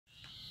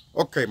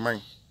Okay,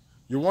 man.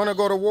 You want to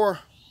go to war?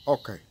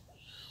 Okay.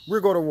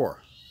 We'll go to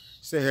war.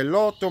 Say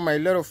hello to my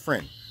little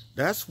friend.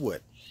 That's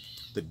what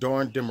the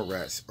darn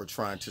Democrats are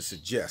trying to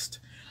suggest.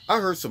 I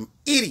heard some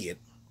idiot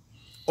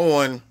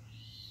on,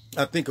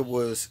 I think it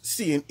was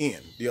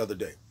CNN the other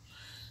day.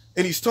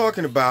 And he's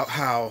talking about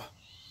how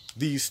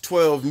these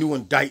 12 new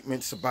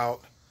indictments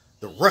about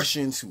the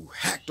Russians who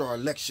hacked our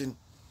election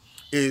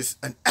is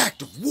an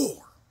act of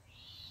war.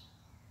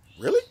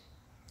 Really?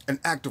 An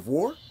act of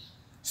war?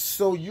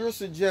 So you're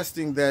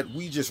suggesting that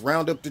we just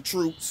round up the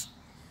troops,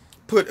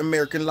 put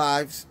American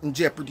lives in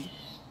jeopardy,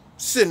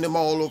 send them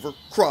all over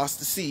across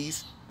the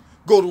seas,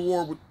 go to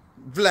war with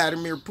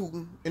Vladimir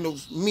Putin and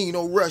those mean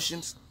old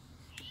Russians,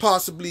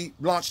 possibly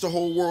launch the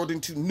whole world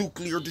into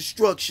nuclear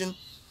destruction,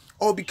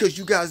 all because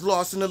you guys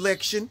lost an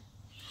election,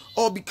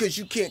 all because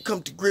you can't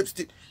come to grips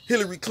that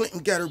Hillary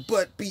Clinton got her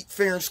butt beat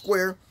fair and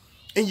square,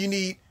 and you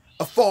need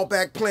a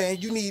fallback plan.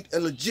 You need a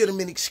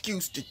legitimate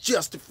excuse to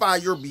justify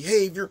your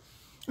behavior.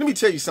 Let me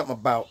tell you something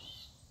about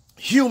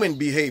human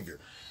behavior.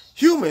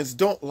 Humans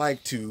don't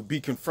like to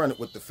be confronted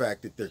with the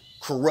fact that they're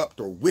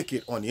corrupt or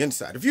wicked on the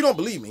inside. If you don't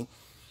believe me,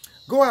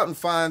 go out and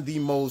find the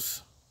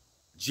most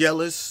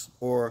jealous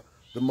or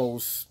the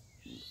most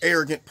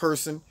arrogant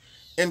person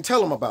and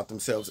tell them about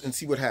themselves and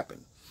see what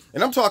happened.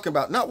 And I'm talking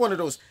about not one of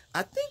those,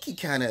 I think he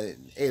kind of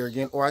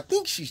arrogant, or I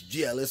think she's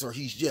jealous or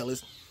he's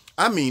jealous.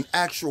 I mean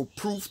actual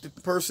proof that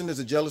the person is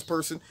a jealous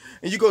person.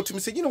 And you go to him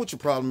and say, you know what your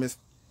problem is?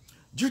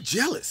 You're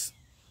jealous.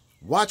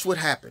 Watch what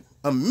happened.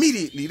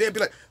 Immediately, they'd be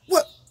like,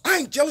 what? I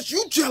ain't jealous.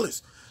 You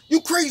jealous. You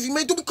crazy,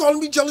 man. Don't be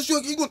calling me jealous.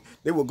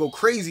 They will go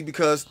crazy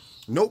because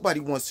nobody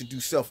wants to do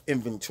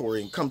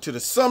self-inventory and come to the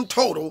sum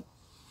total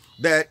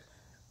that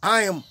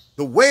I am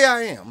the way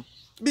I am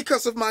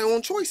because of my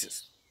own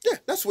choices. Yeah,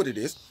 that's what it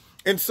is.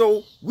 And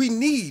so we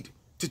need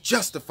to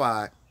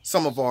justify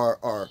some of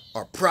our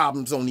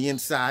problems on the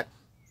inside.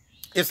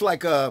 It's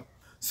like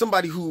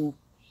somebody who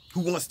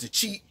wants to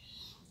cheat.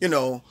 You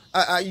know,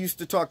 I used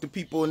to talk to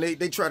people and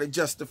they try to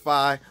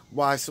justify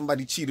why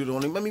somebody cheated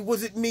on him. I mean,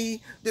 was it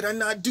me? Did I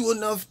not do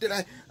enough?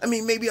 I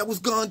mean, maybe I was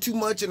gone too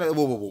much. And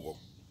whoa.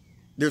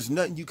 There's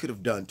nothing you could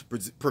have done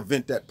to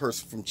prevent that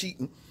person from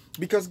cheating.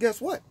 Because guess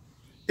what?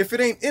 If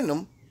it ain't in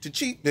them to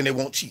cheat, then they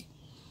won't cheat.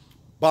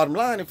 Bottom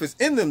line, if it's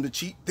in them to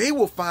cheat, they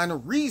will find a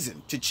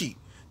reason to cheat.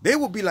 They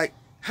will be like,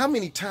 how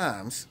many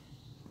times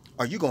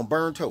are you going to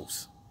burn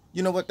toast?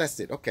 You know what? That's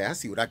it. Okay, I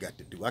see what I got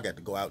to do. I got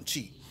to go out and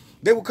cheat.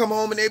 They will come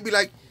home and they'd be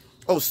like,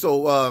 oh,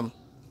 so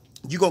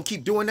you going to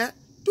keep doing that?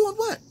 Doing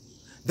what?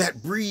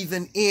 That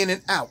breathing in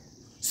and out.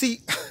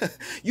 See,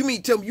 you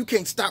mean tell me you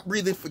can't stop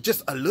breathing for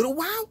just a little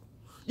while?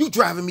 You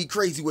driving me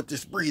crazy with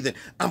this breathing.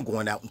 I'm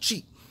going out and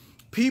cheat.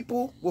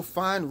 People will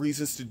find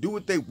reasons to do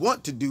what they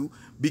want to do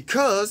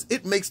because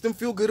it makes them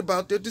feel good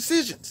about their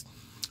decisions.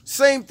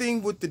 Same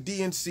thing with the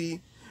DNC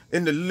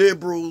and the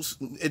liberals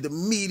and the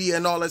media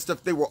and all that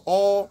stuff. They were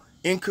all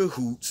in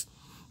cahoots.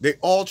 They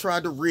all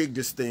tried to rig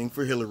this thing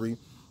for Hillary.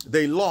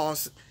 They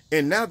lost,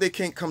 and now they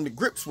can't come to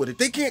grips with it.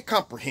 They can't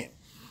comprehend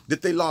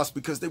that they lost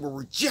because they were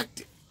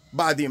rejected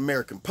by the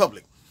American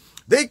public.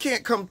 They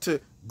can't come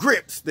to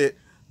grips that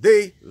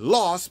they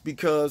lost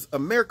because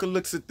America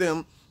looks at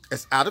them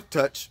as out of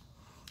touch,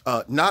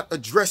 not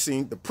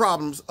addressing the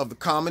problems of the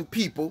common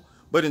people,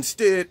 but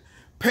instead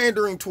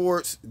pandering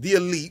towards the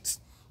elites.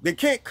 They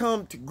can't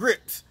come to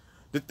grips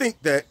to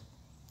think that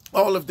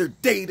all of their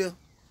data,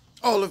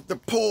 all of the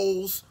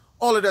polls,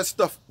 all of that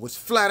stuff was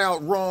flat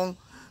out wrong.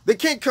 They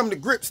can't come to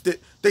grips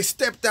that they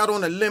stepped out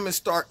on a limb and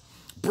start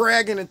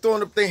bragging and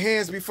throwing up their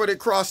hands before they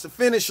crossed the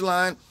finish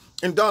line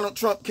and Donald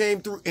Trump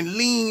came through and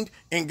leaned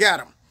and got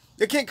them.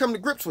 They can't come to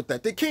grips with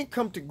that. They can't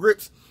come to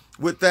grips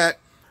with that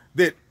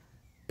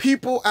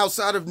people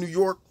outside of New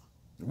York,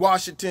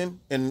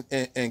 Washington,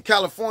 and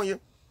California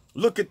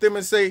look at them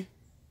and say,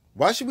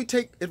 why should we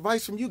take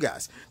advice from you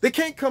guys? They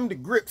can't come to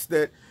grips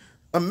that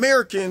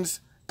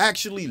Americans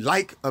actually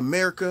like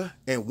America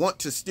and want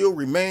to still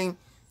remain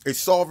a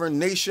sovereign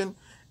nation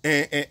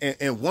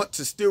and want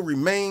to still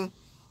remain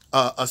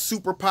a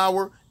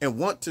superpower and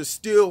want to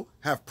still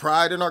have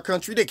pride in our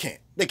country. They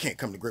can't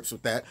come to grips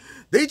with that.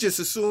 They just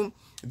assume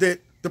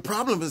that the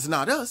problem is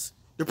not us.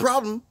 The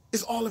problem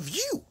is all of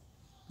you.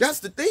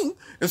 That's the thing.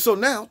 And so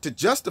now to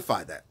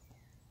justify that,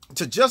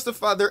 to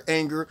justify their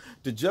anger,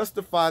 to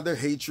justify their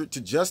hatred,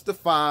 to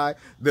justify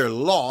their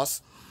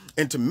loss,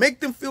 and to make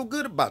them feel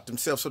good about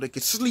themselves so they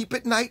can sleep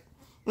at night,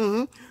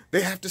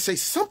 they have to say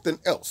something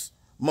else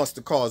must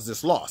have caused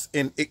this loss.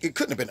 And it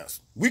couldn't have been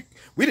us. We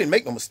didn't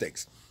make no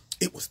mistakes.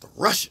 It was the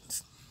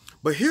Russians.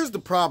 But here's the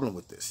problem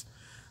with this.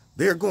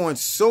 They're going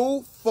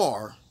so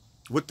far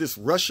with this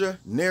Russia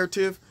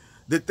narrative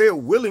that they're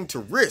willing to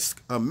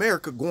risk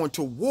America going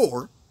to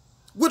war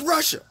with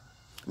Russia.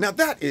 Now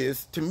that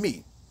is, to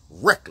me,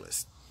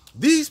 reckless.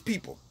 These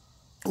people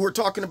who are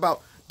talking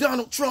about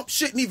Donald Trump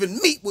shouldn't even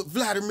meet with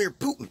Vladimir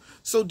Putin.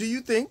 So do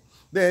you think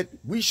that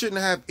we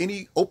shouldn't have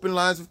any open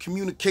lines of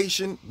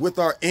communication with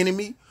our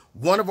enemy,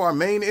 one of our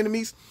main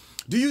enemies?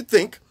 Do you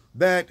think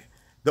that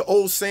the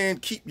old saying,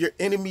 keep your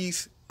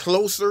enemies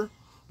closer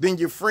than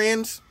your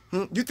friends,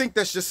 You think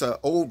that's just an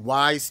old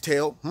wise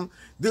tale?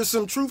 There's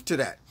some truth to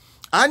that.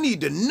 I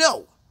need to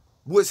know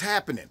what's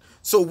happening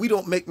so we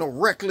don't make no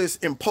reckless,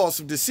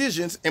 impulsive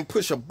decisions and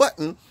push a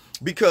button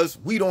because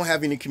we don't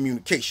have any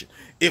communication.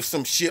 If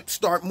some ships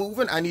start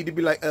moving, I need to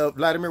be like,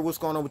 Vladimir, what's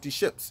going on with these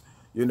ships?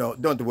 You know,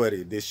 don't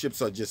worry, the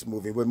ships are just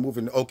moving. We're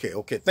moving. Okay.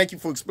 Thank you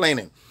for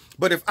explaining.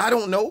 But if I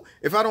don't know,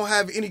 if I don't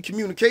have any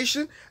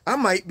communication, I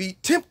might be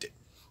tempted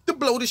to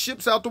blow the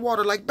ships out the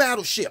water like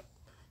Battleship.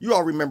 You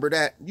all remember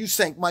that. You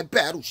sank my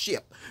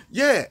battleship.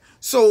 Yeah.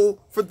 So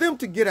for them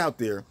to get out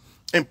there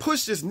and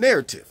push this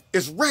narrative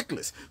is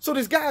reckless. So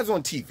this guy's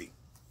on TV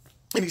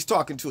and he's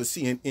talking to a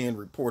CNN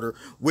reporter,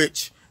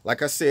 which,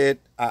 like I said,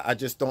 I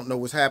just don't know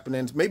what's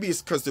happening. Maybe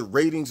it's because the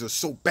ratings are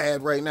so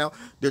bad right now.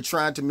 They're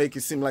trying to make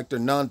it seem like they're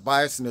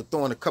non-biased and they're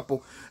throwing a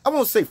couple, I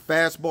won't say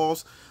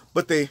fastballs,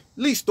 but they at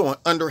least throwing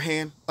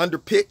underhand, under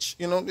pitch,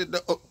 you know,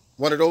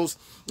 one of those.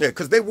 Yeah,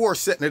 because they were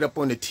setting it up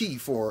on the tee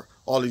for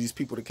all of these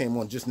people that came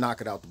on, just knock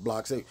it out the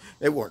blocks.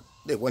 They weren't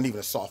even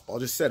a softball,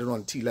 just set it on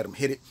the tee, let them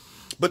hit it.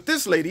 But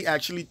this lady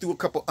actually threw a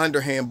couple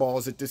underhand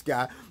balls at this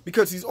guy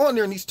because he's on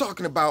there and he's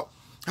talking about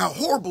how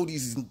horrible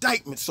these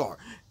indictments are.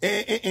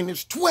 And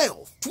there's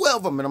 12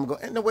 of them. And I'm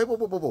going, no, wait.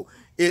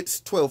 It's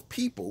 12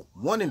 people,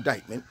 one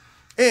indictment.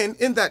 And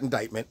in that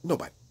indictment,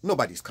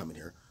 nobody's coming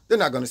here. They're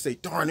not going to say,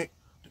 darn it,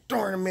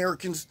 darn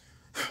Americans,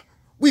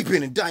 we've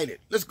been indicted.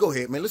 Let's go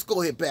ahead, man. Let's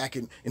go ahead back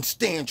and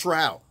stand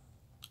trial.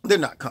 They're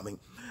not coming.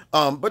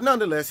 But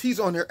nonetheless, he's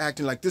on there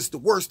acting like this is the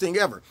worst thing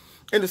ever.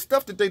 And the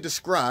stuff that they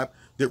describe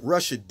that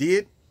Russia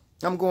did,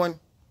 I'm going,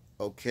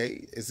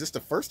 okay, is this the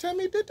first time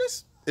they did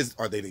this?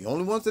 Are they the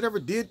only ones that ever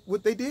did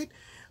what they did?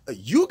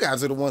 You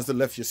guys are the ones that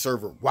left your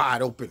server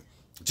wide open.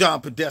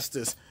 John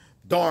Podesta's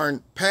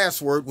darn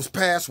password was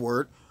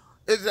password.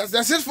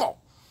 That's his fault.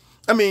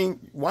 I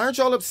mean, why aren't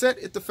y'all upset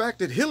at the fact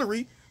that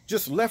Hillary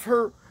just left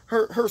her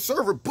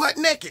server butt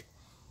naked?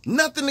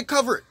 Nothing to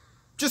cover it.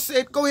 Just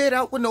said, go ahead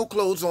out with no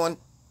clothes on.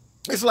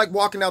 It's like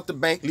walking out the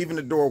bank, leaving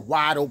the door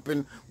wide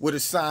open with a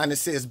sign that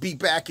says, be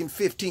back in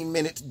 15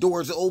 minutes.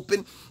 Doors are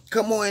open.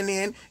 Come on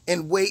in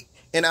and wait,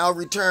 and I'll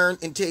return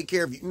and take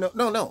care of you.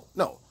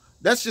 No.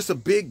 That's just a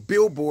big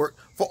billboard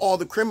for all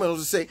the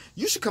criminals to say,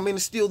 you should come in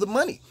and steal the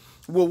money.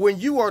 Well, when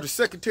you are the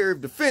Secretary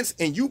of Defense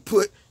and you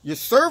put your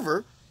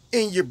server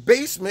in your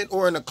basement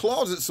or in a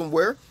closet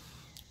somewhere,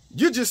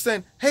 you're just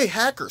saying, hey,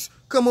 hackers,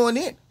 come on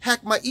in.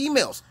 Hack my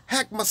emails.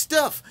 Hack my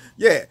stuff.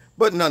 Yeah,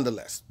 but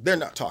nonetheless, they're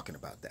not talking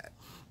about that.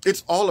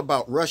 It's all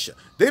about Russia.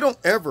 They don't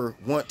ever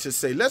want to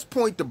say, let's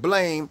point the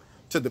blame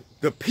to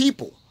the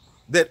people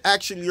that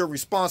actually are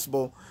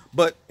responsible,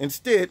 but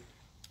instead,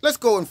 let's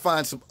go and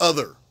find some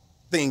other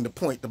thing to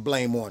point the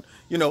blame on.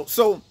 You know,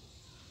 so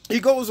he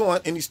goes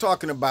on and he's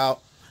talking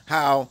about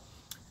how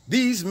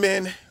these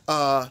men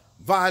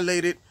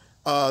violated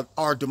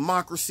our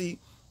democracy,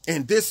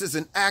 and this is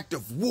an act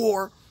of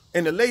war.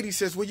 And the lady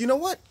says, well, you know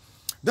what?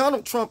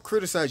 Donald Trump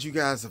criticized you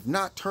guys of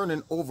not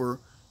turning over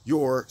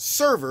your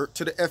server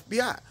to the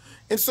FBI.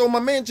 And so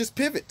my man just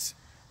pivots.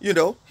 You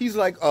know, he's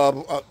like,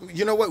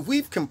 you know what?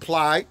 We've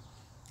complied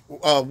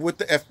with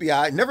the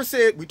FBI. Never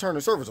said we turn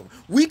the servers over.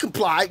 We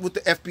complied with the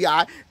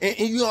FBI. And,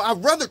 you know,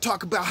 I'd rather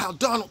talk about how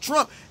Donald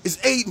Trump is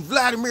aiding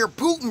Vladimir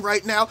Putin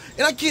right now.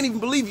 And I can't even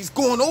believe he's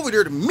going over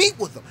there to meet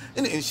with him.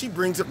 And she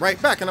brings it right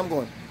back. And I'm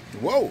going,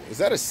 whoa, is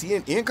that a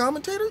CNN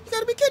commentator? You got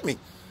to be kidding me.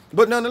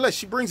 But nonetheless,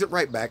 she brings it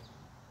right back.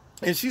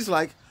 And she's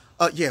like,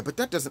 yeah, but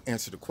that doesn't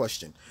answer the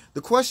question.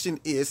 The question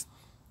is,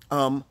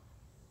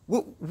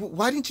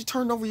 why didn't you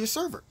turn over your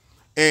server?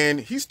 And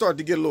he started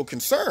to get a little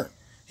concerned.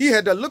 He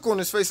had that look on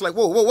his face like,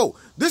 whoa.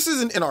 This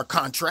isn't in our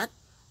contract.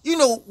 You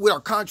know what our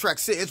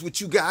contract says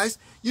with you guys.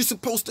 You're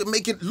supposed to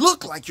make it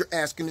look like you're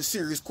asking the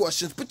serious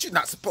questions, but you're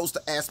not supposed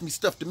to ask me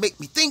stuff to make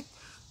me think.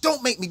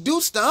 Don't make me do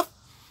stuff.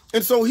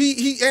 And so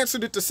he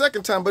answered it the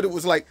second time, but it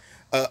was like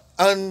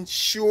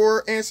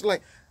unsure answer,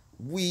 like,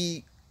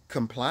 we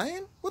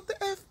complying with the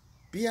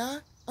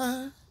FBI?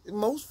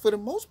 For the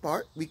most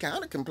part, we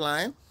kind of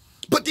complying.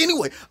 But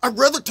anyway, I'd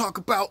rather talk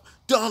about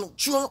Donald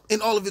Trump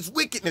and all of his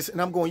wickedness.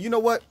 And I'm going, you know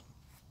what?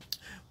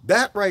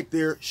 That right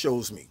there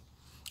shows me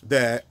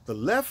that the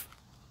left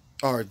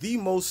are the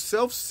most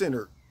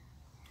self-centered,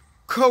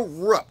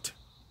 corrupt,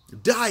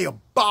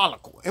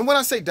 diabolical. And when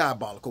I say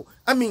diabolical,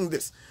 I mean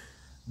this.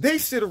 They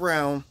sit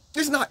around,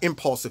 it's not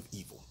impulsive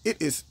evil.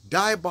 It is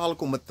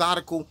diabolical,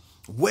 methodical,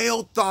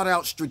 well thought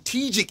out,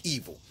 strategic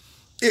evil.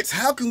 It's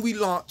how can we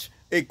launch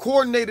a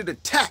coordinated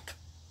attack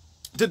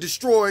to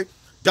destroy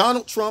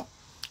Donald Trump,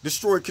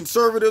 destroy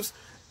conservatives,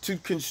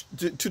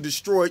 to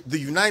destroy the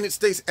United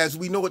States as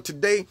we know it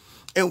today.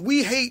 And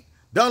we hate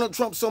Donald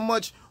Trump so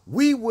much,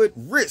 we would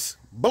risk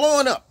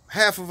blowing up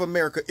half of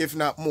America, if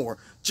not more,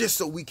 just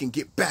so we can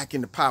get back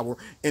into power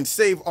and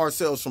save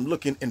ourselves from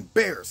looking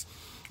embarrassed.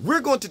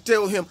 We're going to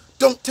tell him,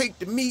 don't take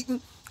the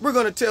meeting. We're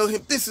going to tell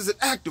him this is an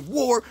act of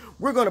war.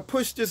 We're going to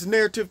push this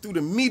narrative through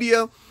the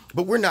media,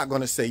 but we're not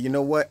going to say, you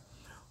know what?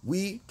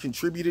 We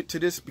contributed to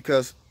this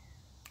because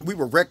we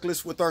were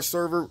reckless with our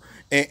server,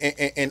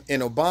 and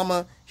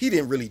Obama, he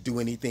didn't really do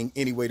anything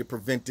anyway to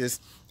prevent this,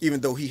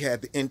 even though he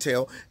had the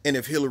intel. And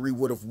if Hillary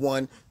would have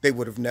won, they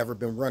would have never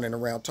been running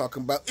around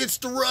talking about it's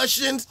the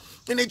Russians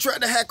and they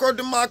tried to hack our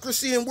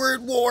democracy and we're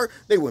at war.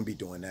 They wouldn't be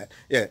doing that.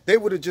 Yeah, they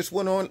would have just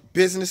went on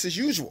business as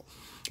usual.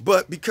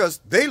 But because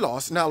they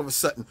lost, now all of a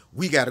sudden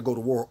we got to go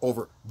to war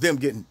over them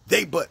getting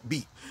they butt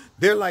beat.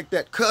 They're like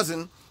that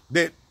cousin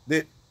that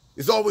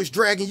is always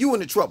dragging you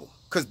into trouble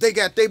because they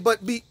got they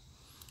butt beat.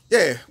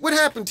 Yeah, what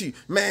happened to you?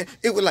 Man,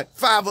 it was like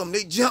 5 of them.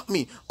 They jumped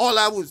me. All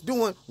I was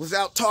doing was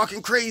out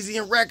talking crazy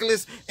and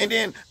reckless. And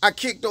then I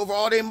kicked over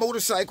all their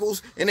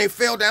motorcycles and they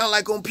fell down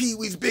like on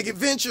Pee-wee's Big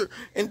Adventure.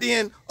 And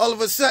then all of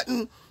a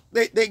sudden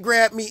they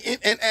grabbed me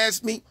and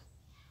asked me,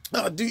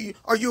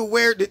 are you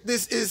aware that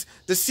this is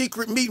the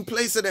secret meeting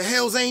place of the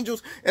Hells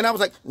Angels? And I was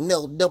like,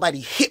 no, nobody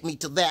hit me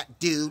to that,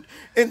 dude.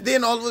 And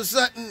then all of a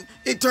sudden,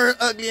 it turned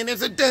ugly, and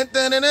there's a dun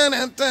dun dun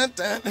dun dun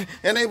dun,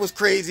 and it was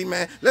crazy,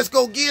 man. Let's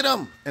go get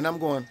them. And I'm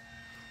going,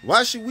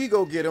 why should we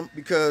go get them?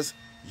 Because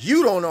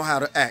you don't know how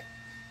to act.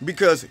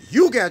 Because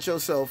you got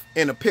yourself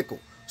in a pickle.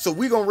 So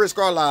we're going to risk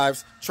our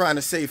lives trying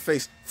to save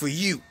face for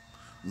you.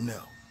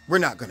 No, we're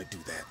not going to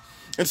do that.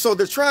 And so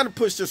they're trying to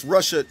push this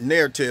Russia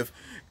narrative.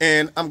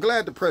 And I'm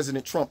glad that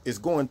President Trump is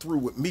going through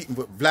with meeting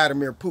with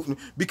Vladimir Putin,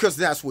 because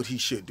that's what he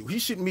should do. He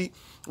should meet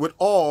with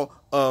all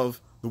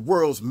of the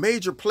world's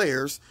major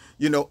players,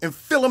 and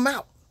fill them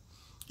out.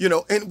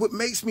 And what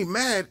makes me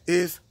mad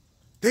is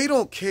they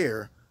don't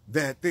care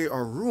that they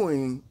are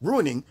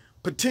ruining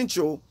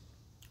potential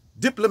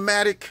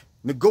diplomatic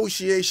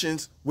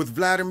negotiations with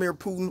Vladimir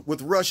Putin,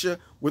 with Russia,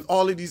 with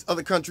all of these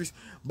other countries,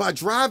 by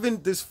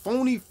driving this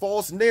phony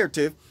false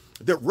narrative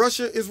that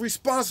Russia is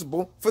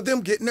responsible for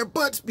them getting their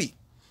butts beat.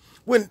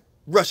 When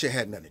Russia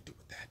had nothing to do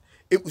with that.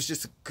 It was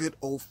just a good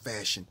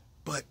old-fashioned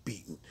butt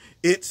beating.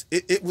 It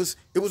was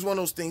one of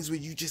those things where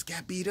you just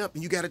got beat up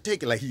and you got to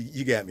take it. Like,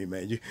 you got me,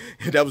 man.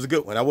 That was a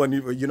good one. I wasn't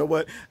even, you know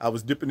what? I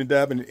was dipping and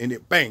dabbing and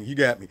it, bang, you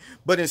got me.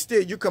 But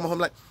instead, you come home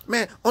like,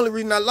 man, only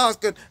reason I lost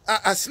because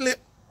I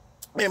slipped.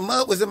 Man,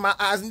 mud was in my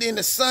eyes, and then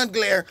the sun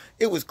glare,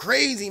 it was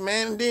crazy,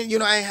 man. And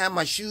then, I ain't had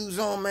my shoes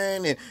on,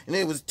 man, and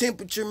it was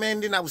temperature, man.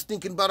 Then I was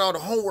thinking about all the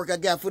homework I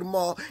got for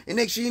tomorrow. And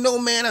next thing you know,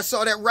 man, I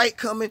saw that right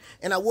coming,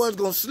 and I was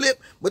going to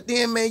slip. But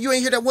then, man, you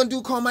ain't hear that one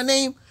dude call my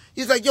name?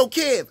 He's like, yo,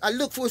 Kev. I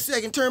looked for a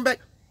second, turned back,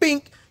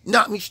 bink,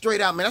 knocked me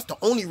straight out, man. That's the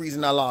only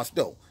reason I lost,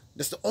 though.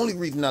 That's the only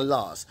reason I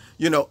lost,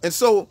 And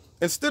so,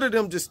 instead of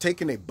them just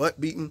taking a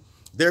butt beating,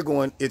 they're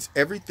going, it's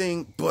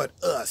everything but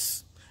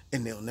us.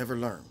 And they'll never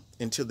learn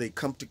until they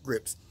come to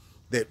grips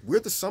that we're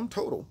the sum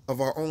total of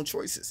our own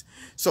choices.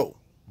 So,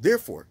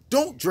 therefore,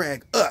 don't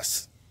drag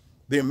us,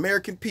 the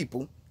American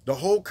people, the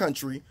whole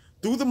country,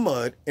 through the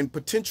mud in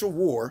potential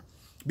war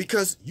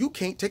because you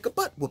can't take a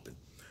butt whooping.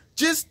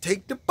 Just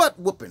take the butt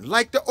whooping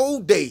like the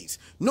old days.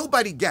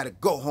 Nobody got to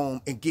go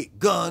home and get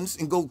guns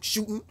and go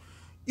shooting.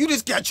 You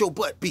just got your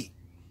butt beat.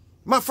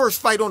 My first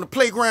fight on the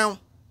playground,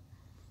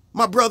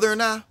 my brother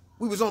and I,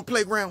 we was on the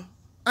playground.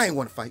 I ain't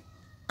want to fight.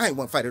 I ain't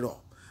want to fight at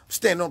all. I'm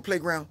standing on the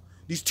playground.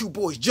 These 2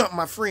 boys jumped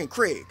my friend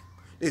Craig.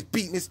 They're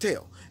beating his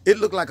tail. It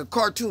looked like a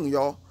cartoon,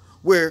 y'all,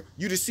 where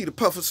you just see the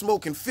puff of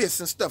smoke and fists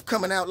and stuff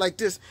coming out like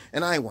this.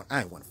 And I ain't want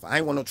to fight. I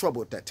ain't want no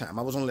trouble at that time.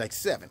 I was only like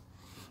 7.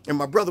 And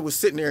my brother was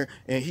sitting there,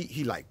 and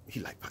he like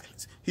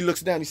violence. He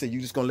looks down. He said, "You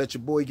just gonna let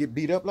your boy get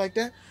beat up like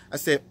that?" I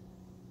said,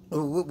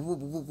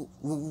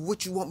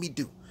 "What you want me to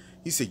do?"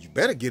 He said, "You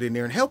better get in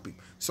there and help him."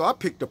 So I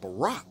picked up a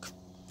rock,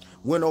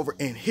 went over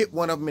and hit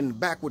one of them in the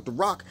back with the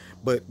rock,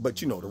 but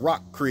the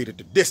rock created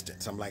the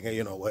distance. I'm like, hey,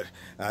 you know what?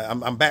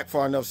 I'm back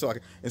far enough so I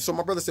can. And so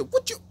my brother said,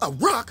 a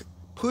rock?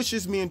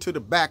 Pushes me into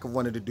the back of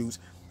one of the dudes.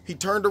 He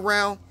turned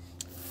around,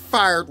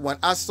 fired one.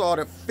 I saw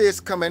the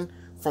fist coming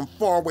from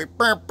far away,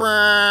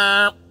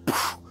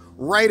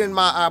 right in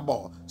my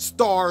eyeball.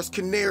 Stars,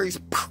 canaries,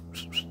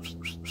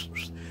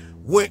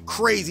 went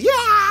crazy.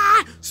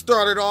 Yeah!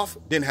 Started off,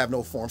 didn't have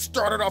no form.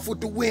 Started off with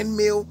the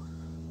windmill,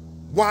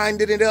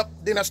 winded it up,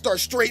 then I start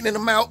straightening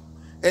them out,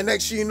 and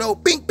next thing you know,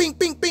 bink, bink,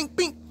 bink, bink,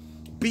 bink,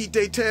 beat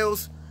their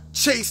tails,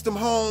 chased them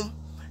home,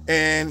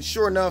 and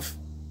sure enough,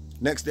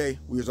 next day,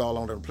 we was all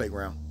on the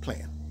playground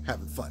playing,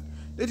 having fun.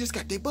 They just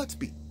got their butts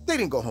beat. They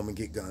didn't go home and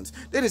get guns.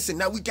 They didn't say,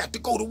 now we got to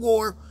go to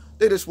war.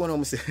 They just went home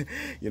and said,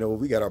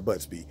 we got our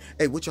butts beat.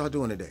 Hey, what y'all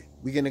doing today?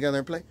 We getting together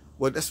and play?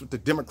 Well, that's what the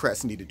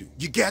Democrats need to do.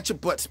 You got your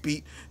butts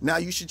beat. Now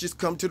you should just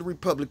come to the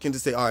Republicans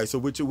and say, all right, so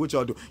what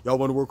y'all do? Y'all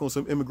want to work on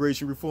some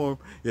immigration reform?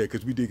 Yeah,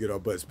 because we did get our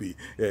butts beat.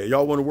 Yeah,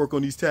 y'all want to work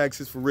on these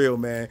taxes for real,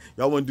 man.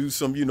 Y'all want to do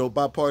some,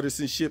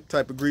 bipartisanship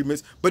type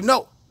agreements. But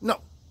no.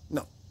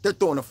 They're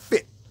throwing a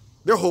fit.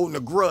 They're holding a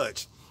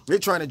grudge. They're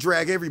trying to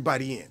drag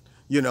everybody in,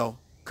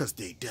 because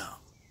they dumb.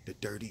 The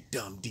dirty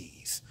dumb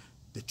D's.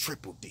 The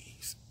triple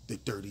D's. The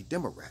dirty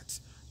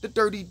Democrats, the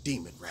dirty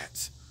demon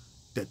rats,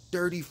 the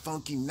dirty,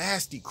 funky,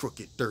 nasty,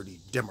 crooked, dirty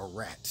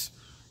Democrats,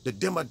 the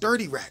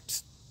dirty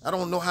rats. I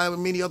don't know how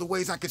many other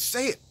ways I could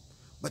say it,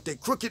 but they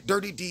crooked,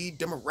 dirty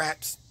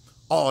Democrats,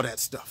 all that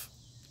stuff,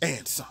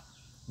 and some,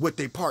 with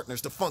their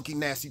partners, the funky,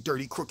 nasty,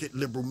 dirty, crooked,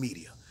 liberal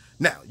media.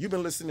 Now, you've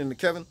been listening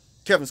to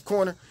Kevin's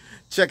Corner.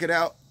 Check it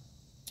out.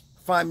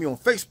 Find me on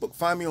Facebook.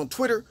 Find me on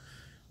Twitter.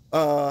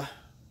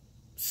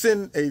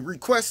 Send a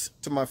request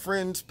to my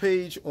friend's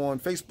page on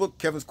Facebook,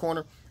 Kevin's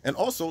Corner, and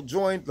also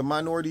join the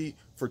Minority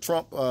for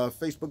Trump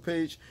Facebook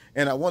page.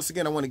 And once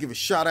again, I want to give a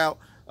shout out.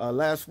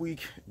 Last week,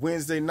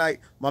 Wednesday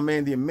night, my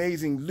man, the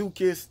amazing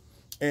Lucas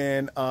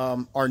and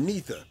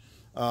Arnitha,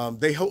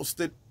 they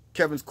hosted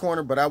Kevin's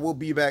Corner, but I will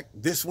be back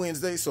this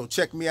Wednesday, so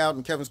check me out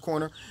in Kevin's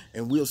Corner,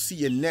 and we'll see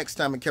you next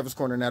time in Kevin's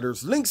Corner. Now,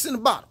 there's links in the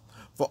bottom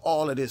for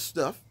all of this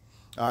stuff,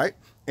 all right?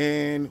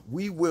 And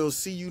we will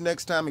see you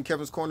next time in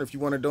Kevin's Corner. If you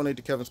want to donate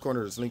to Kevin's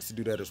Corner, there's links to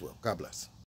do that as well. God bless.